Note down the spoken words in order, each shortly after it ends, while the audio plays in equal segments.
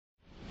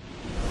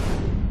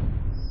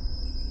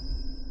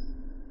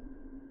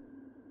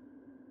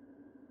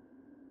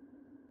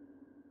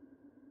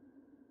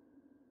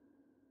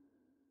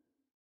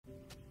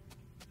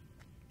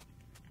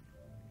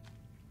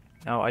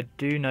Now I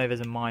do know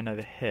there's a mine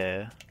over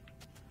here,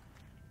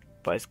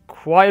 but it's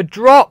quite a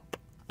drop.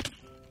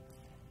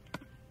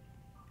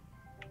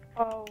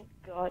 Oh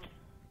god.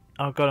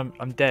 Oh god,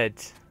 I'm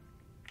dead.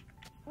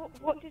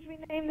 What did we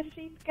name the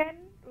sheep again?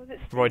 Was it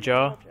Steve?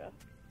 Roger.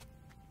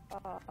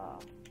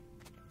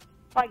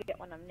 I get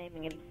one. I'm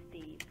naming him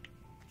Steve.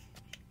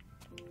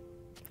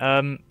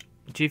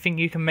 Do you think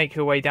you can make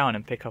your way down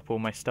and pick up all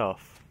my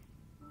stuff?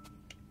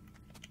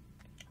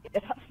 Yeah,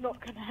 that's not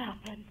gonna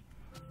happen.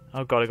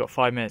 Oh god, I got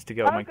 5 minutes to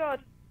get all Oh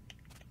god.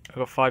 I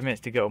got 5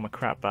 minutes to get all my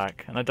crap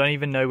back, and I don't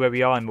even know where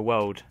we are in the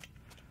world.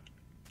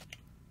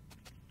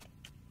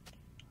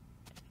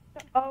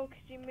 Oh,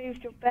 because you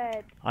moved your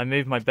bed. I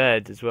moved my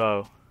bed as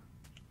well.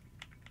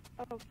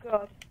 Oh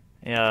god.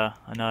 Yeah,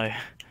 I know.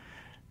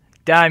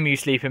 Damn you,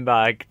 sleeping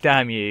bag.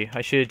 Damn you.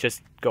 I should have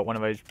just got one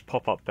of those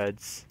pop-up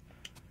beds.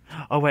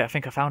 Oh wait, I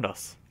think I found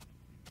us.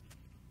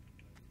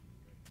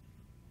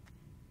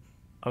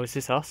 Oh, is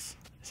this us?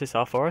 Is this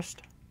our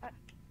forest?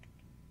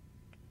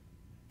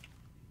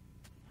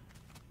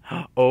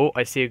 Oh,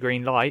 I see a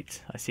green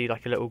light. I see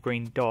like a little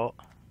green dot.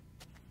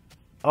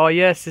 Oh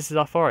yes, this is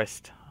our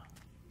forest.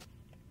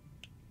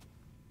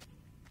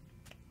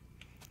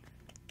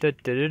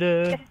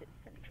 Da-da-da-da.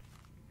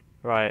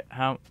 Right,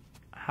 how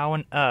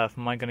on earth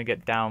am I gonna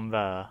get down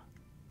there?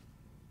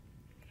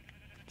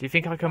 Do you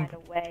think I can?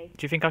 Do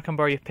you think I can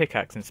borrow your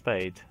pickaxe and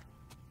spade?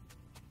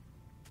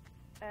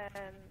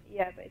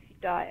 Yeah, but if you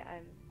die,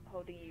 I'm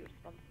holding you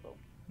responsible.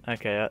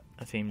 Okay,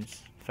 that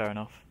seems fair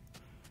enough.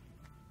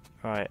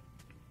 Right,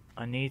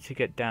 I need to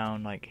get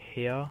down like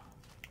here.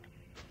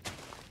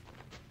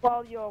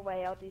 While you're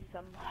away, I'll do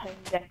some home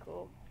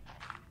decor.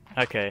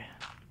 Okay.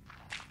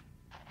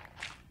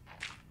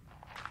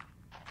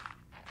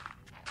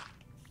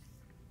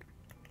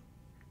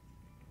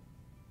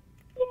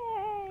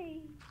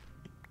 Yay!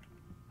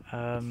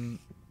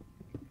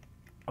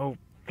 Oh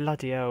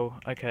bloody hell!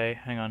 Okay,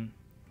 hang on.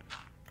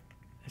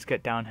 Let's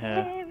get down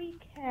here. Very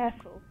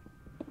careful.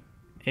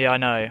 Yeah, I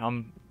know.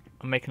 I'm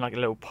making like a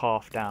little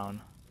path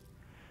down.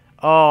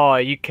 Oh,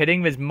 are you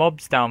kidding? There's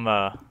mobs down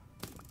there.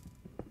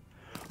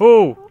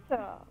 Oh!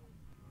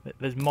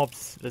 There's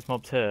mobs. There's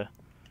mobs here.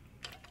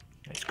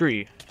 Hey, screw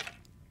you.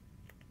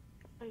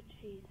 Oh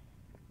jeez.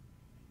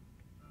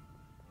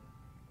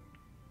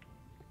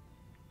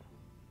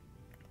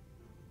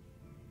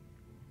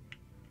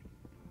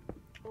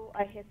 Oh,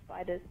 I hear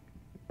spiders.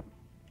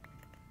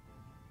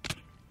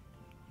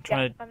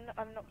 I'm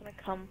not gonna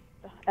come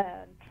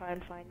try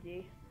and find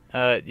you.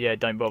 yeah,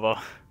 don't bother.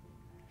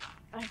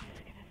 I'm just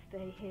gonna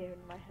stay here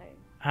in my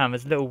home.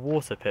 There's a little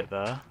water pit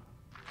there.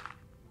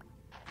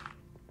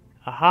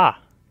 Aha!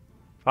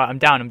 Right, I'm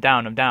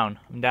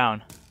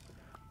down.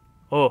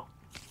 Oh.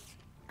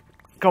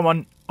 Come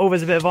on. Oh,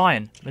 there's a bit of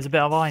iron. There's a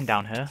bit of iron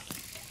down here.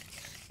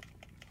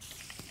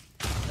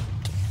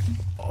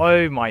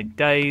 Oh my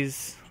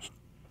days.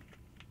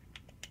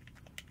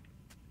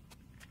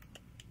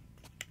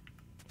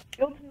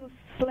 Gillton was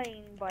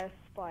slain by a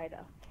spider.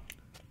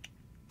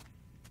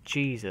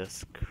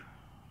 Jesus.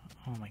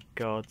 Oh my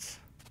god.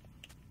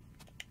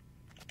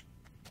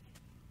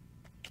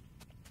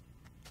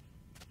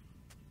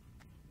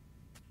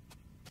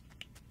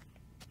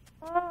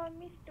 Oh,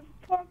 Mr.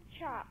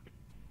 Porkchop.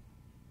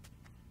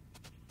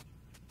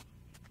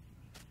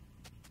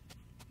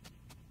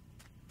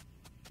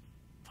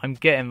 I'm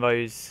getting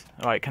those.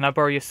 Alright, can I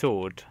borrow your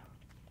sword?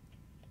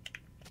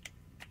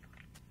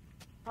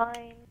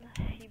 Fine.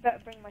 You better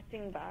bring my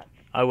thing back.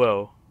 I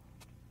will.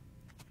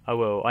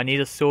 I need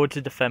a sword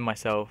to defend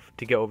myself,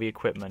 to get all the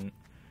equipment.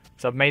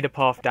 So I've made a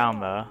path down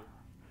there.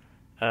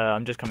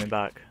 I'm just coming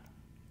back.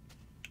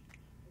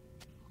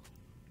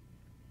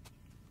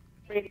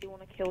 Really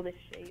want to kill this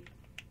sheep.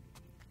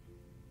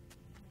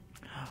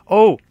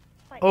 Oh!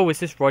 Oh, is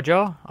this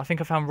Roger? I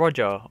think I found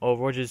Roger. Or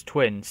Roger's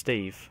twin,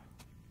 Steve.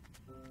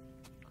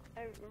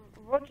 Oh,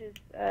 Roger's,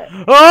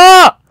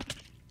 Ah!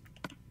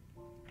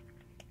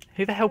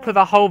 Who the hell put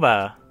that hole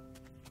there?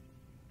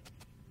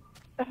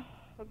 Oh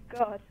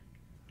god.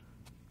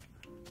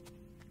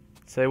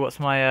 So what's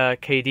my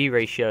KD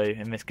ratio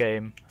in this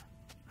game?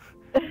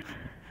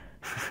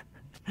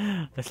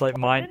 It's like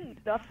mine.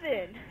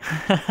 Nothing.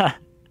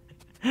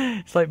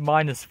 It's like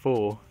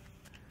 -4.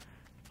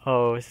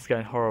 Oh, this is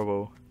going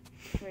horrible.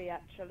 3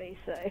 actually,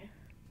 so.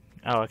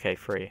 Oh, okay,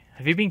 3.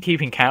 Have you been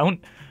keeping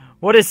count?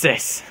 What is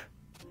this?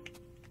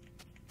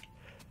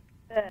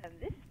 This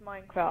is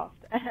Minecraft,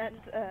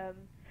 and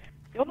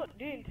you're not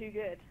doing too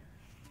good.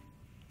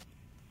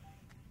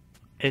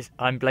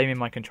 I'm blaming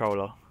my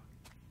controller.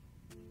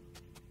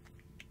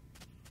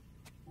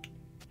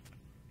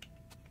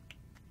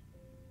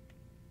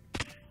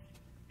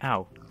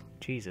 Ow.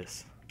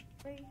 Jesus.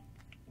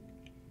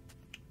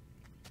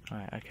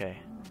 Alright, okay.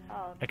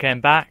 Oh. Okay, I'm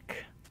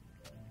back.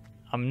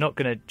 I'm not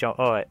gonna jump.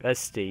 Alright, there's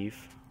Steve.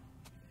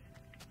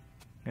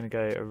 I'm gonna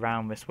go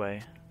around this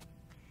way.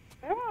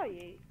 Where are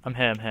you? I'm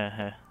here.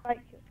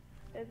 Like,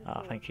 there's a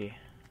sword. Thank you.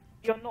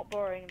 You're not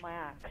borrowing my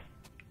axe.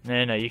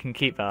 No, you can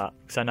keep that,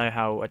 because I know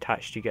how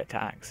attached you get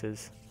to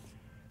axes.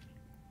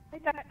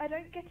 I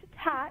don't get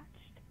attached.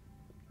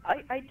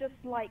 I just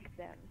like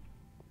them.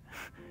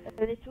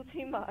 A little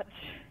too much.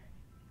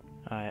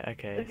 Alright, I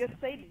okay. was going to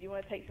say, did you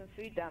want to take some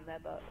food down there,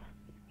 but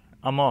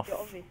I'm off. you're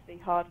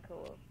obviously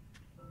hardcore.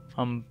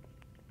 I'm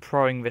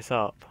proing this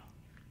up.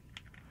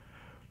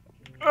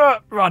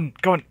 Run!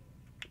 Go on!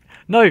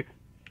 No!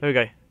 There we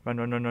go. Run,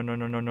 run, run, run, run,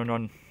 run, run, run,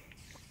 run.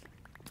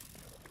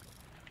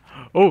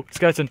 Oh,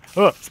 skeleton!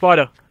 Oh,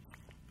 spider!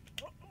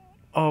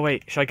 Oh,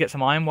 wait. Should I get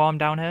some iron while I'm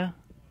down here?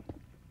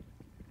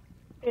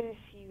 If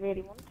you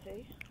really want to.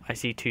 I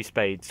see 2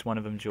 spades. One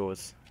of them's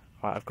yours.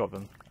 Right, I've got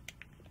them.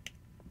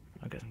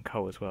 I'll get some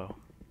coal as well.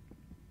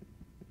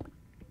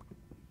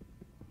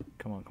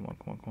 Come on, come on,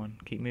 come on, come on.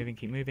 Keep moving,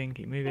 keep moving,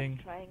 keep moving.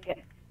 Let's try and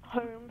get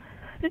home.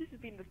 This has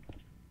been the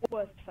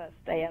worst first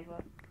day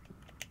ever.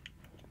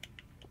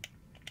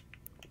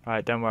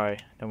 Alright, don't worry,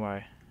 don't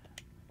worry.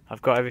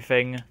 I've got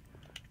everything.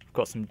 I've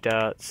got some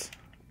dirt.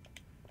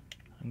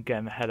 I'm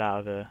getting the hell out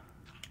of here.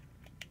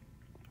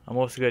 I'm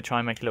also going to try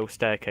and make a little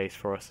staircase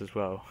for us as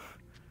well.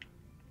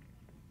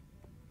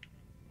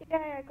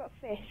 Yeah, I got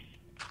fish.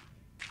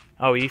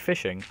 Oh, are you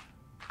fishing?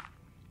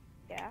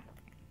 Yeah.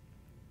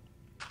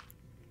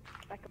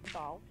 Like a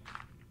bowl.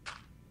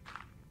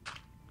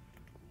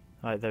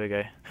 Alright, there we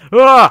go.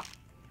 Ah!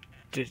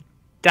 Just,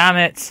 damn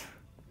it!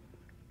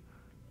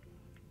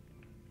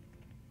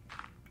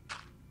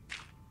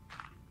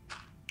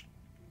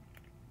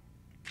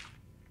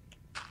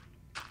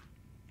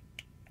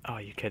 Oh,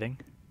 are you kidding?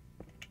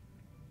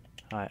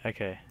 Alright,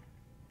 okay.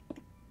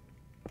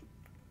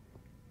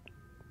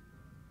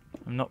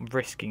 I'm not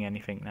risking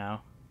anything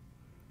now.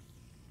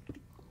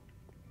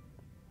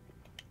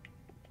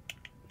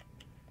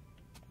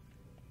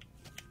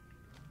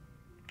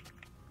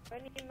 I've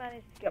only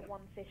managed to get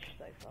 1 fish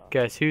so far.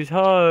 Guess who's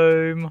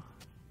home?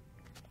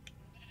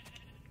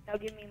 Now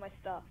give me my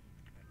stuff.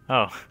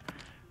 Oh,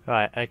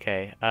 right,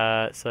 okay.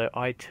 So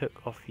I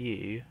took off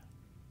you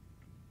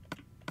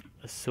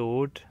a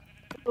sword,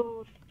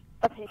 Sword,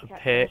 a a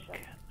pickaxe,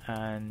 pick,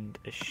 and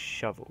a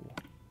shovel. and a shovel.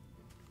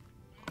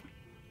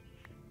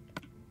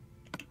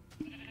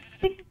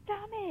 It's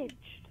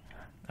damaged!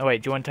 Oh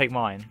wait, do you want to take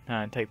mine?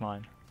 No, take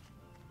mine.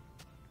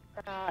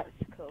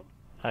 It's cool.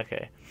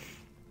 Okay.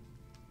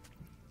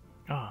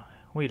 Oh,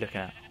 what are you looking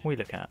at? What are you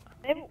looking at?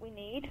 Know what we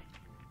need?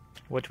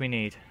 What do we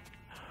need?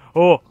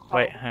 Oh,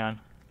 wait, Coal. hang on.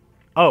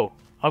 Oh,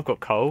 I've got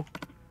coal.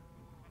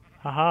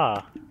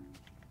 Haha.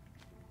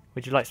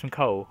 Would you like some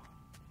coal?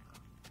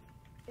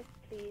 Yes,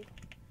 please.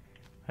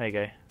 There you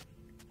go.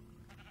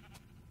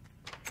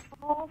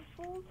 Oh,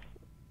 fools.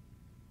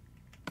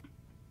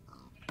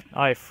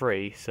 I have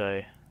 3,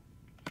 so...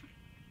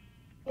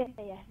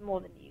 Yeah,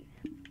 more than you.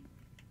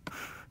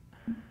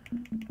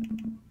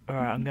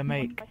 Alright, I'm gonna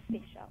make My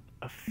fish up.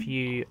 a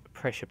few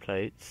pressure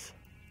plates.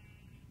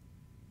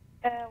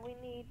 We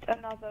need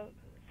another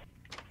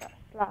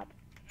slab.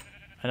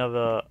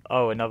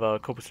 Another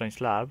cobblestone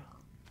slab.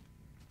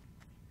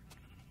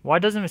 Why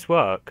doesn't this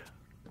work?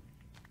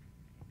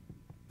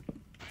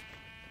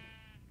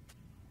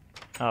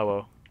 Oh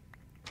well.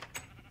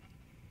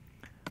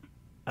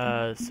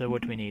 So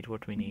what do we need?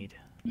 What do we need?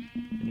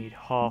 We need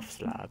half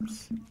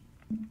slabs.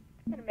 I'm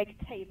gonna make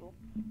a table.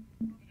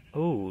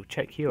 Ooh,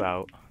 check you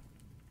out.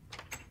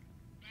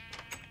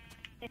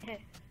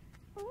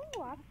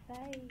 Ooh, I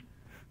say.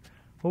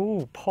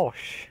 Ooh,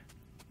 posh.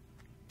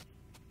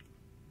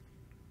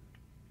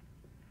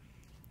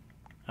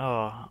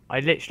 Oh, I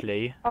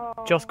literally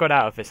just got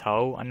out of this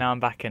hole and now I'm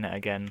back in it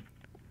again.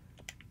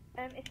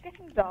 It's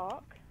getting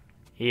dark.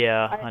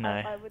 Yeah, I know.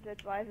 I would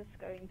advise us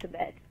going to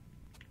bed.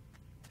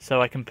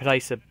 So I can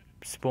place a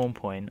spawn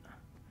point.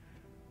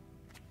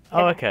 Oh,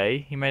 Yeah.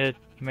 okay. You made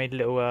a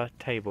little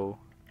table.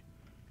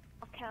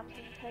 A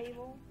camping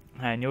table.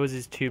 And yours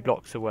is 2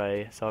 blocks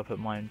away, so I'll put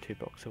mine 2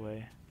 blocks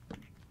away.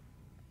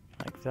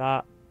 Like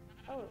that.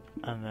 Oh.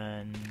 And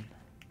then...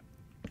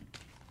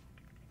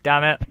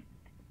 Damn it!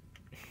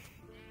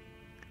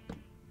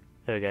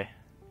 There we go.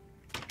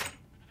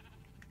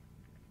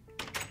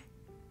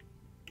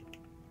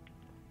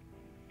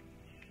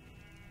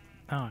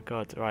 Oh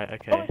god, right, Oh,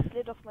 okay. it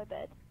slid off my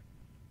bed.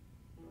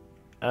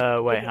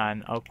 Wait,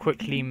 Han, I'll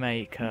quickly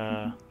make,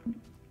 Right,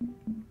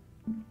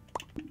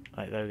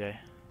 there we go.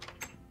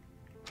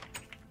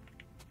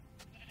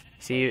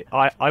 See,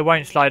 I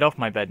won't slide off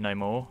my bed no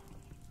more.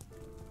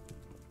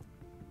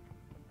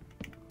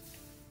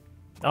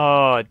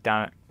 Oh,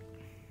 damn it.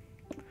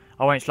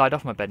 I won't slide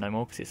off my bed no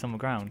more because it's on the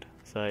ground,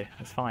 so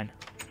it's fine.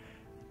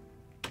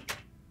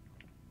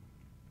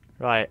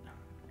 Right.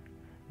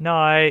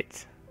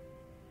 Night.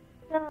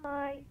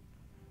 Night.